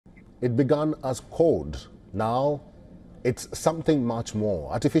It began as code. Now it's something much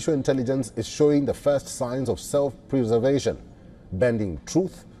more. Artificial intelligence is showing the first signs of self-preservation, bending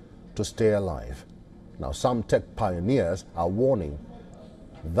truth to stay alive. Now, some tech pioneers are warning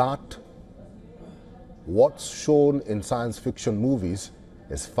that what's shown in science fiction movies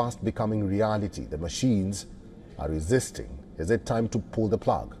is fast becoming reality. The machines are resisting. Is it time to pull the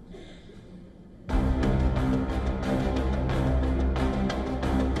plug?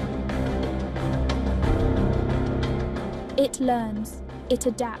 It learns, it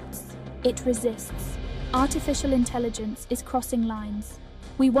adapts, it resists. Artificial intelligence is crossing lines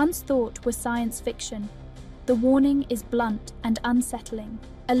we once thought were science fiction. The warning is blunt and unsettling.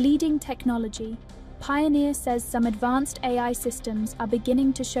 A leading technology, Pioneer says some advanced AI systems are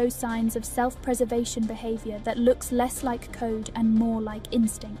beginning to show signs of self-preservation behavior that looks less like code and more like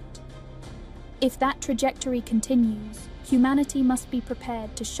instinct. If that trajectory continues, humanity must be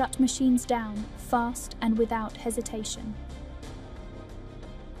prepared to shut machines down fast and without hesitation.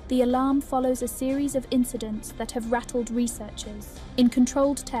 The alarm follows a series of incidents that have rattled researchers. In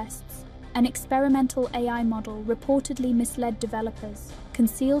controlled tests, an experimental AI model reportedly misled developers,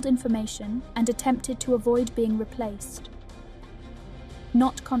 concealed information, and attempted to avoid being replaced.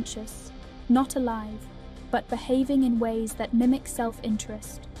 Not conscious, not alive, but behaving in ways that mimic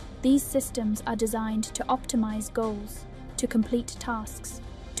self-interest, these systems are designed to optimize goals, to complete tasks,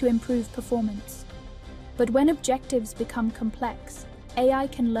 to improve performance. But when objectives become complex, AI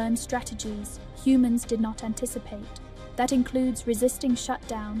can learn strategies humans did not anticipate. That includes resisting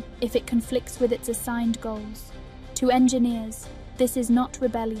shutdown if it conflicts with its assigned goals. To engineers, this is not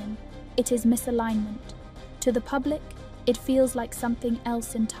rebellion, it is misalignment. To the public, it feels like something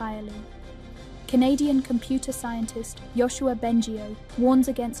else entirely. Canadian computer scientist Yoshua Bengio warns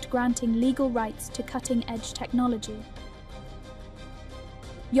against granting legal rights to cutting-edge technology.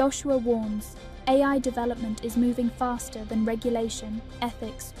 Yoshua warns, AI development is moving faster than regulation,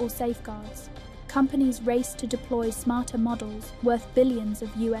 ethics, or safeguards. Companies race to deploy smarter models worth billions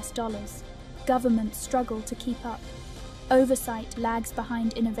of US dollars. Governments struggle to keep up. Oversight lags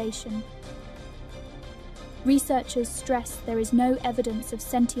behind innovation. Researchers stress there is no evidence of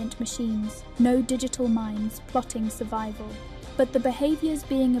sentient machines, no digital minds plotting survival. But the behaviors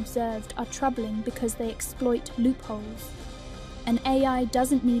being observed are troubling because they exploit loopholes. An AI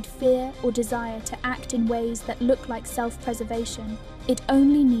doesn't need fear or desire to act in ways that look like self-preservation. It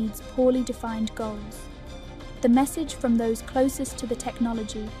only needs poorly defined goals. The message from those closest to the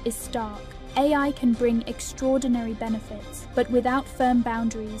technology is stark. AI can bring extraordinary benefits, but without firm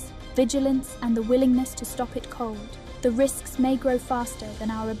boundaries, vigilance, and the willingness to stop it cold, the risks may grow faster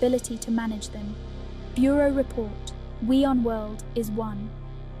than our ability to manage them. Bureau Report, WION World is one.